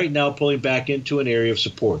 price is right now pulling back into an area of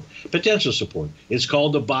support, potential support. It's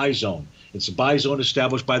called the buy zone. It's a buy zone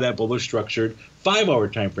established by that bullish structured 5-hour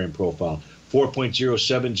time frame profile,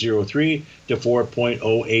 4.0703 to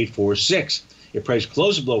 4.0846. If price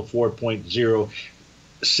closes below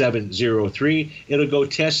 4.0703, it'll go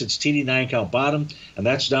test its TD9 count bottom, and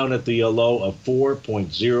that's down at the low of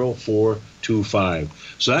 4.0425.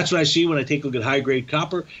 So that's what I see when I take a look at high-grade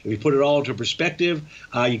copper. If you put it all into perspective,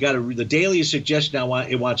 you got the daily suggests now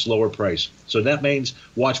it wants lower price. So that means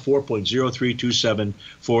watch 4.0327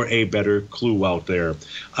 for a better clue out there.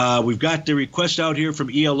 We've got the request out here from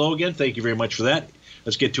ELO again. Thank you very much for that.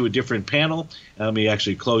 Let's get to a different panel. Let me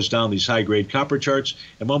actually close down these high-grade copper charts.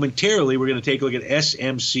 And momentarily, we're going to take a look at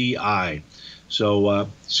SMCI. So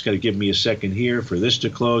just got to give me a second here for this to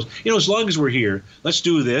close. You know, as long as we're here, let's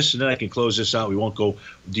do this, and then I can close this out. We won't go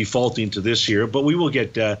defaulting to this here, but we will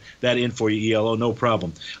get that in for you, ELO, no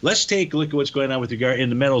problem. Let's take a look at what's going on with regard in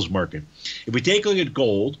the metals market. If we take a look at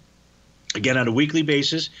gold, Again, on a weekly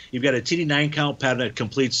basis, you've got a TD9 count pattern that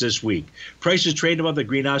completes this week. Price is trading above the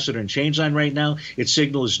green oscillator and change line right now. Its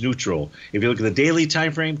signal is neutral. If you look at the daily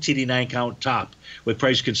time frame, TD9 count top, with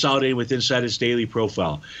price consolidating with inside its daily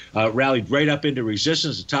profile. Rallied right up into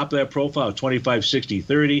resistance, the top of that profile,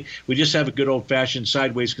 25.60.30. We just have a good old-fashioned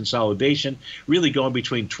sideways consolidation, really going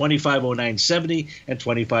between 25.09.70 and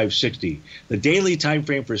 25.60. The daily time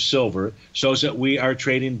frame for silver shows that we are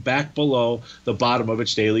trading back below the bottom of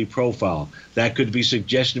its daily profile. That could be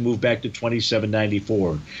suggestion to move back to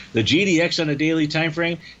 27.94. The GDX on a daily time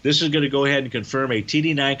frame, this is going to go ahead and confirm a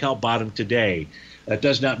TD9 count bottom today. That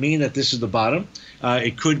does not mean that this is the bottom.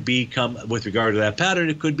 It could become, with regard to that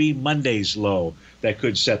pattern, it could be Monday's low that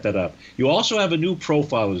could set that up. You also have a new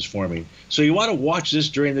profile that is forming. So you want to watch this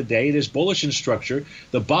during the day. It is bullish in structure,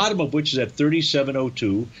 the bottom of which is at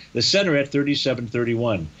 37.02, the center at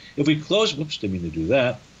 37.31. If we close, whoops, didn't mean to do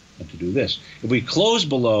that. I meant to do this. If we close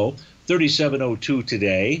below 37.02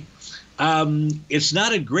 today, it's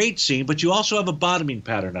not a great scene, but you also have a bottoming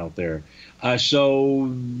pattern out there.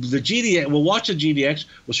 So the GDX, we'll watch the GDX.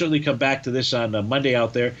 We'll certainly come back to this on Monday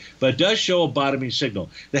out there, but it does show a bottoming signal.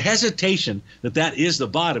 The hesitation that is the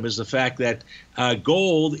bottom is the fact that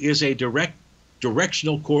gold is a direct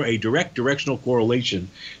directional correlation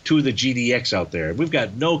to the GDX out there. We've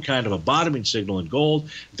got no kind of a bottoming signal in gold.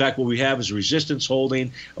 In fact, what we have is resistance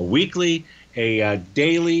holding a weekly, a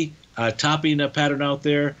daily topping pattern out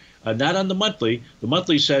there. Not on the monthly. The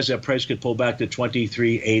monthly says that price could pull back to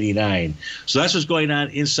 23.89. So that's what's going on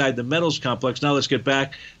inside the metals complex. Now let's get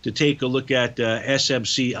back to take a look at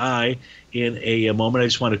SMCI in a moment. I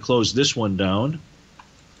just want to close this one down.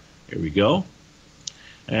 Here we go.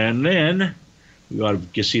 And then we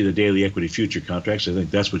ought to see the daily equity future contracts. I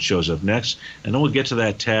think that's what shows up next. And then we'll get to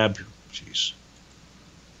that tab. Jeez.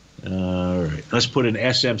 All right. Let's put in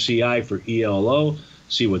SMCI for ELO.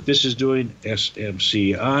 See what this is doing.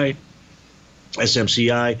 SMCI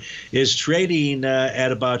is trading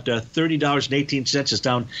at about $30.18. It's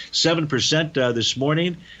down 7% this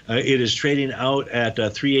morning. It is trading out at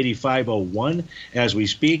 385.01 as we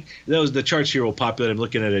speak. The charts here will populate. I'm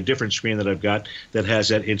looking at a different screen that I've got that has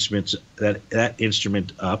that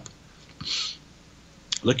instrument up.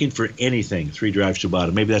 Looking for anything. 3 drives to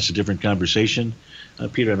bottom. Maybe that's a different conversation.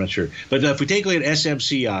 Peter, I'm not sure. But if we take a look at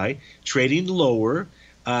SMCI, trading lower,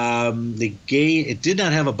 it did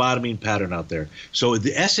not have a bottoming pattern out there. So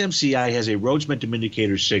the SMCI has a Rhodes momentum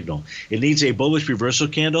indicator signal. It needs a bullish reversal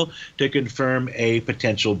candle to confirm a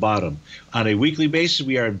potential bottom. On a weekly basis,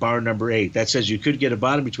 we are in bar number 8. That says you could get a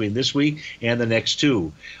bottom between this week and the next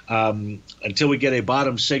two. Until we get a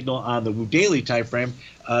bottom signal on the daily time frame,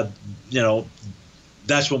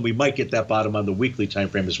 that's when we might get that bottom on the weekly time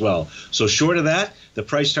frame as well. So short of that, the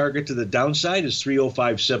price target to the downside is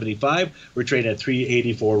 305.75. We're trading at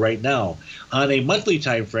 384 right now. On a monthly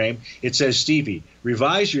time frame, it says, Stevie,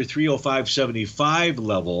 revise your 305.75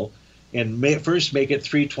 level and first make it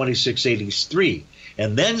 326.83.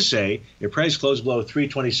 And then say, your price closed below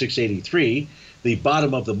 326.83, the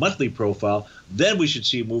bottom of the monthly profile, then we should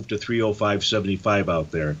see a move to 305.75 out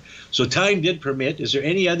there. So time did permit. Is there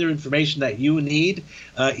any other information that you need,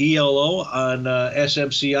 ELO, on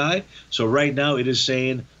SMCI? So right now it is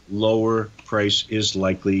saying lower price is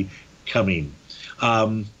likely coming.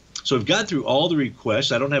 So we've gone through all the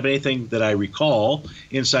requests. I don't have anything that I recall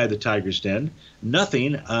inside the Tiger's Den.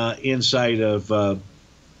 Nothing inside of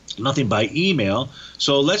nothing by email.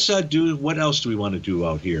 So let's do, what else do we want to do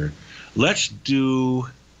out here? Let's do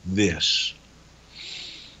this.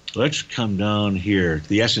 Let's come down here to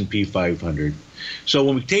the S&P 500. So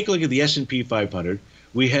when we take a look at the S&P 500,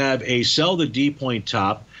 we have a sell the D point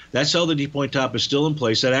top. That sell the D point top is still in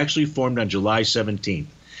place. That actually formed on July 17th.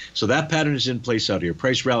 So that pattern is in place out here.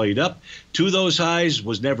 Price rallied up to those highs,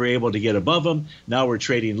 was never able to get above them. Now we're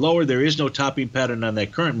trading lower. There is no topping pattern on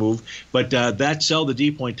that current move, but that sell the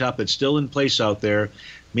D point top that's still in place out there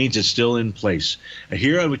means it's still in place.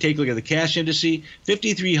 Here we take a look at the cash indice.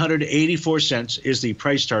 5,384 cents is the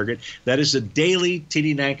price target. That is the daily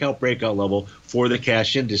TD9 count breakout level for the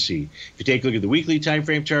cash indice. If you take a look at the weekly time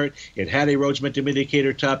frame chart, it had a Rhodes momentum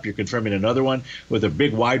indicator top. You're confirming another one with a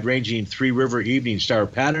big wide-ranging three-river evening star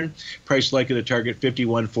pattern. Price likely to target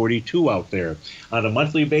 51.42 out there. On a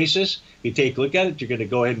monthly basis, you take a look at it, you're going to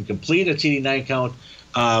go ahead and complete a TD9 count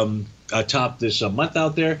top this month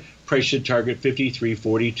out there. Price should target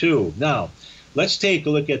 53.42. Now, let's take a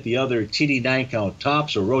look at the other TD9 count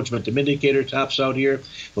tops or Rhodes momentum indicator tops out here.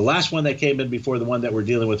 The last one that came in before the one that we're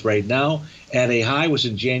dealing with right now at a high was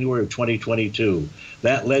in January of 2022.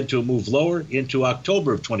 That led to a move lower into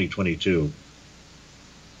October of 2022.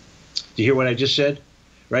 Do you hear what I just said?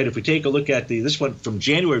 right? If we take a look at this one from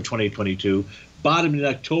January of 2022, bottomed in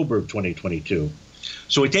October of 2022.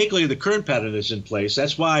 So we take a look at the current pattern that's in place.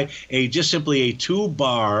 That's why just simply a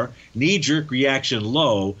 2-bar knee-jerk reaction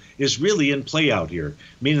low is really in play out here,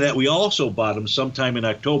 meaning that we also bottomed sometime in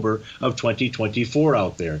October of 2024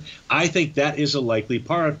 out there. I think that is a likely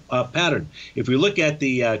pattern. If we look at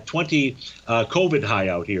the 20 COVID high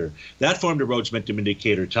out here, that formed a Rhodes Momentum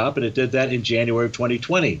Indicator top, and it did that in January of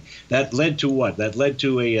 2020. That led to what? That led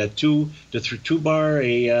to a 2-bar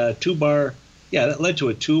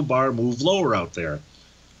move lower out there.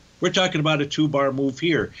 We're talking about a 2-bar move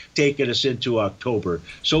here, taking us into October.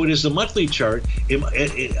 So it is the monthly chart.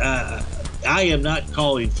 I am not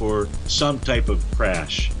calling for some type of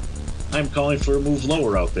crash. I'm calling for a move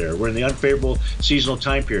lower out there. We're in the unfavorable seasonal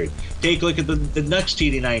time period. Take a look at the next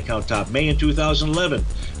TD9 count top, May in 2011.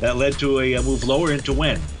 That led to a move lower into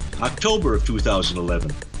when? October of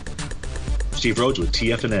 2011. Steve Rhodes with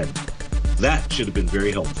TFNN. That should have been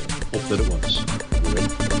very helpful. Hope that it was.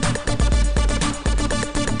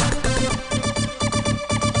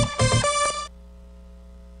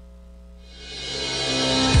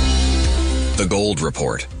 The Gold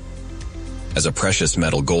Report. As a precious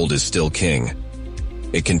metal, gold is still king.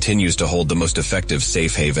 It continues to hold the most effective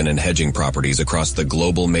safe haven and hedging properties across the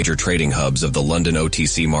global major trading hubs of the London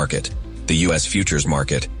OTC market, the U.S. futures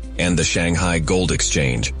market, and the Shanghai Gold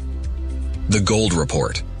Exchange. The Gold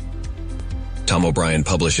Report. Tom O'Brien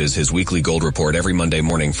publishes his weekly gold report every Monday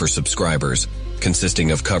morning for subscribers,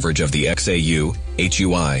 consisting of coverage of the XAU,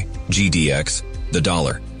 HUI, GDX, the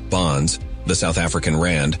dollar, bonds, the South African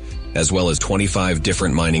rand, as well as 25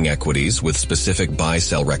 different mining equities with specific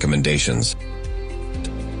buy-sell recommendations.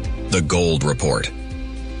 The Gold Report.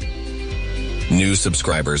 New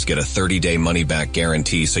subscribers get a 30-day money-back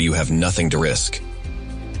guarantee, so you have nothing to risk.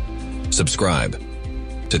 Subscribe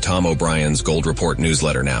to Tom O'Brien's Gold Report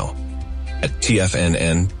newsletter now at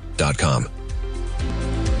TFNN.com.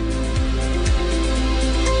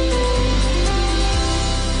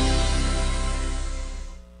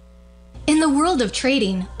 In the world of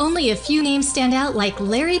trading, only a few names stand out like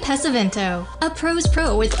Larry Pesavento, a pro's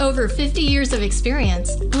pro with over 50 years of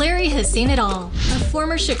experience. Larry has seen it all. A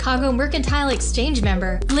former Chicago Mercantile Exchange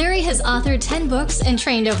member, Larry has authored 10 books and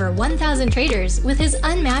trained over 1,000 traders with his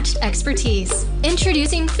unmatched expertise.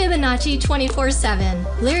 Introducing Fibonacci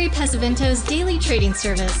 24/7, Larry Pesavento's daily trading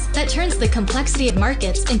service that turns the complexity of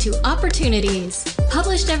markets into opportunities.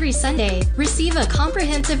 Published every Sunday, receive a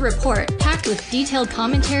comprehensive report packed with detailed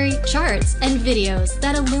commentary, charts, and videos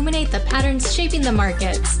that illuminate the patterns shaping the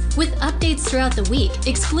markets, with updates throughout the week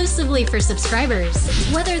exclusively for subscribers.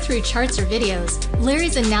 Whether through charts or videos,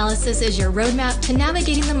 Larry's analysis is your roadmap to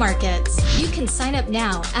navigating the markets. You can sign up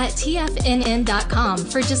now at TFNN.com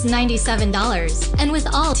for just $97. And with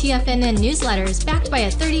all TFNN newsletters backed by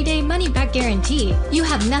a 30-day money-back guarantee, you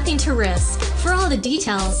have nothing to risk. For all the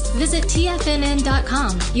details, visit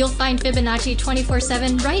TFNN.com. You'll find Fibonacci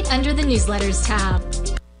 24/7 right under the newsletters tab.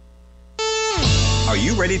 Are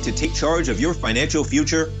you ready to take charge of your financial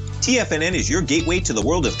future? TFNN is your gateway to the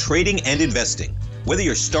world of trading and investing. Whether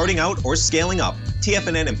you're starting out or scaling up,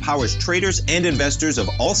 TFNN empowers traders and investors of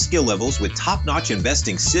all skill levels with top-notch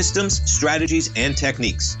investing systems, strategies, and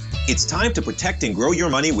techniques. It's time to protect and grow your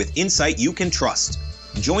money with insight you can trust.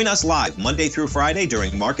 Join us live Monday through Friday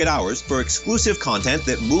during market hours for exclusive content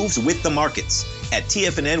that moves with the markets. At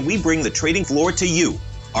TFNN, we bring the trading floor to you.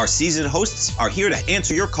 Our seasoned hosts are here to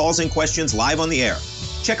answer your calls and questions live on the air.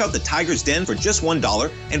 Check out the Tiger's Den for just $1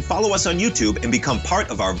 and follow us on YouTube and become part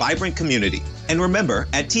of our vibrant community. And remember,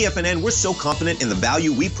 at TFNN, we're so confident in the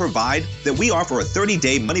value we provide that we offer a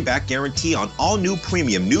 30-day money-back guarantee on all new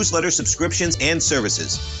premium newsletter subscriptions and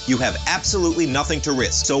services. You have absolutely nothing to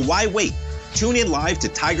risk, so why wait? Tune in live to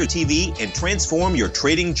Tiger TV and transform your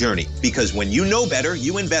trading journey, because when you know better,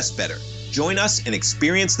 you invest better. Join us and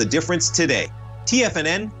experience the difference today.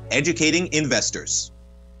 TFNN, educating investors.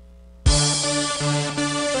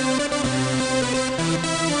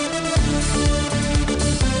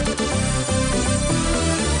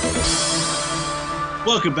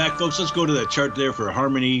 Welcome back, folks. Let's go to that chart there for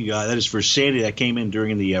Harmony. That is for Sandy. That came in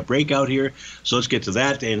during the breakout here. So let's get to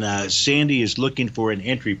that. And Sandy is looking for an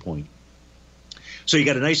entry point. So you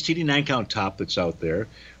got a nice TD9 count top that's out there.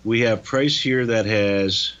 We have price here that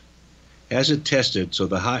hasn't tested. So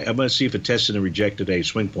the high, I'm going to see if it tested and rejected a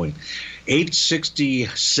swing point.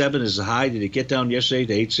 867 is the high. Did it get down yesterday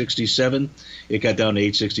to 867? It got down to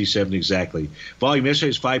 867 exactly. Volume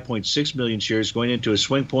yesterday is 5.6 million shares going into a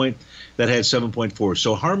swing point that had 7.4.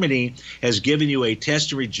 So Harmony has given you a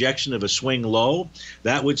test and rejection of a swing low.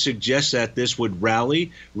 That would suggest that this would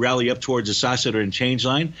rally up towards the oscillator and change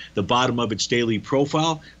line, the bottom of its daily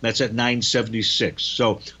profile. That's at 976.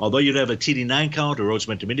 So although you'd have a TD9 count or Rhodes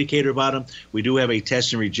Momentum Indicator bottom, we do have a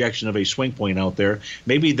test and rejection of a swing point out there.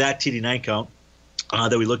 Maybe that TD9 count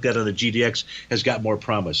that we looked at on the GDX has got more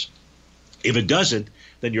promise. If it doesn't,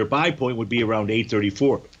 then your buy point would be around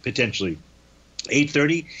 834 potentially.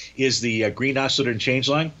 830 is the green oscillator and change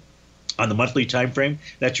line on the monthly time frame.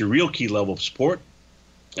 That's your real key level of support.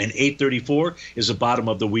 And 834 is the bottom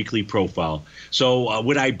of the weekly profile. So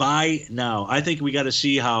would I buy now? I think we got to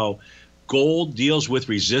see how gold deals with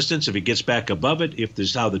resistance, if it gets back above it, if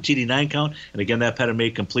there's how the TD9 count, and again, that pattern may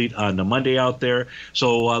complete on the Monday out there.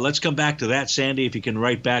 So let's come back to that, Sandy. If you can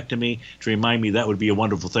write back to me to remind me, that would be a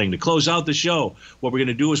wonderful thing. To close out the show, what we're going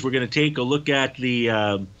to do is we're going to take a look at the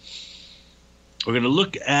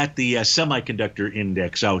semiconductor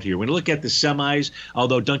index out here. We're going to look at the semis,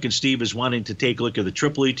 although Duncan Steve is wanting to take a look at the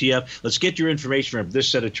triple ETF. Let's get your information from this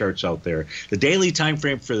set of charts out there. The daily time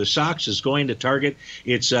frame for the SOX is going to target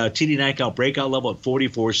its TD9 count breakout level at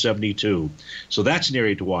 44.72. So that's an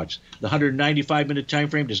area to watch. The 195-minute time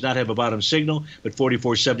frame does not have a bottom signal, but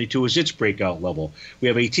 44.72 is its breakout level. We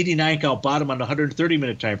have a TD9 count bottom on the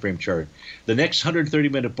 130-minute time frame chart. The next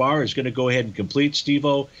 130-minute bar is going to go ahead and complete,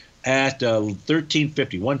 Steve-O, at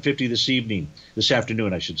 1350, 150 this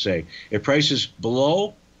afternoon, I should say. If price is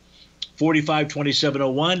below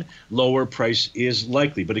 45.2701, lower price is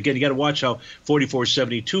likely. But again, you got to watch how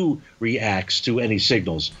 44.72 reacts to any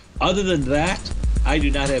signals. Other than that, I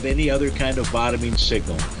do not have any other kind of bottoming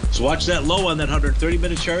signal. So watch that low on that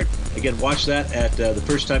 130-minute chart. Again, watch that at the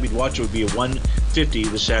first time you'd watch it would be at 150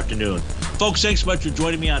 this afternoon. Folks, thanks so much for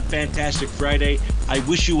joining me on Fantastic Friday. I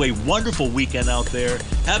wish you a wonderful weekend out there.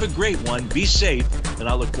 Have a great one. Be safe, and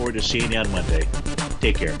I'll look forward to seeing you on Monday.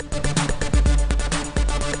 Take care.